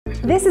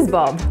This is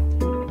Bob.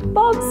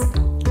 Bob's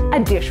a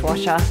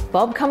dishwasher.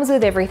 Bob comes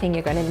with everything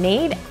you're going to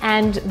need,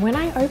 and when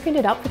I opened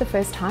it up for the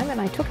first time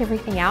and I took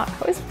everything out,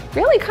 I was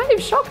really kind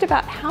of shocked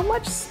about how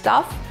much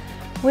stuff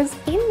was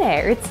in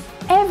there. It's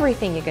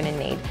everything you're going to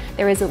need.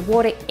 There is a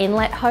water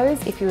inlet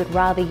hose if you would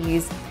rather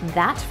use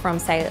that from,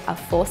 say, a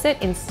faucet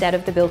instead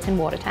of the built-in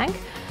water tank.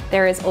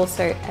 There is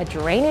also a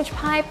drainage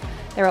pipe.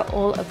 There are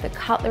all of the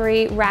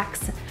cutlery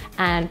racks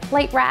and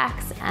plate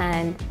racks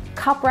and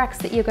cup racks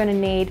that you're going to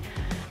need.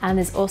 And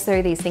there's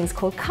also these things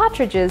called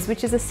cartridges,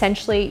 which is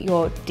essentially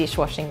your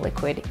dishwashing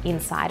liquid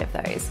inside of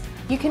those.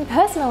 You can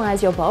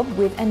personalize your Bob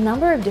with a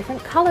number of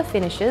different color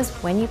finishes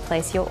when you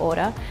place your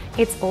order.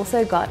 It's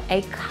also got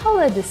a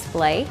color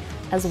display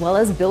as well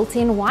as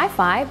built-in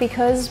Wi-Fi,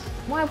 because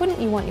why wouldn't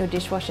you want your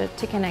dishwasher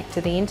to connect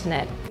to the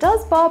internet?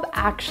 Does Bob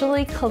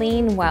actually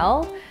clean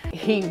well?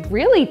 He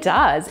really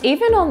does,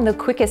 even on the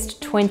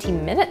quickest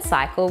 20-minute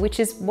cycle, which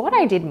is what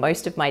I did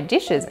most of my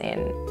dishes in.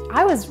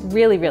 I was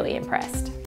really, really impressed.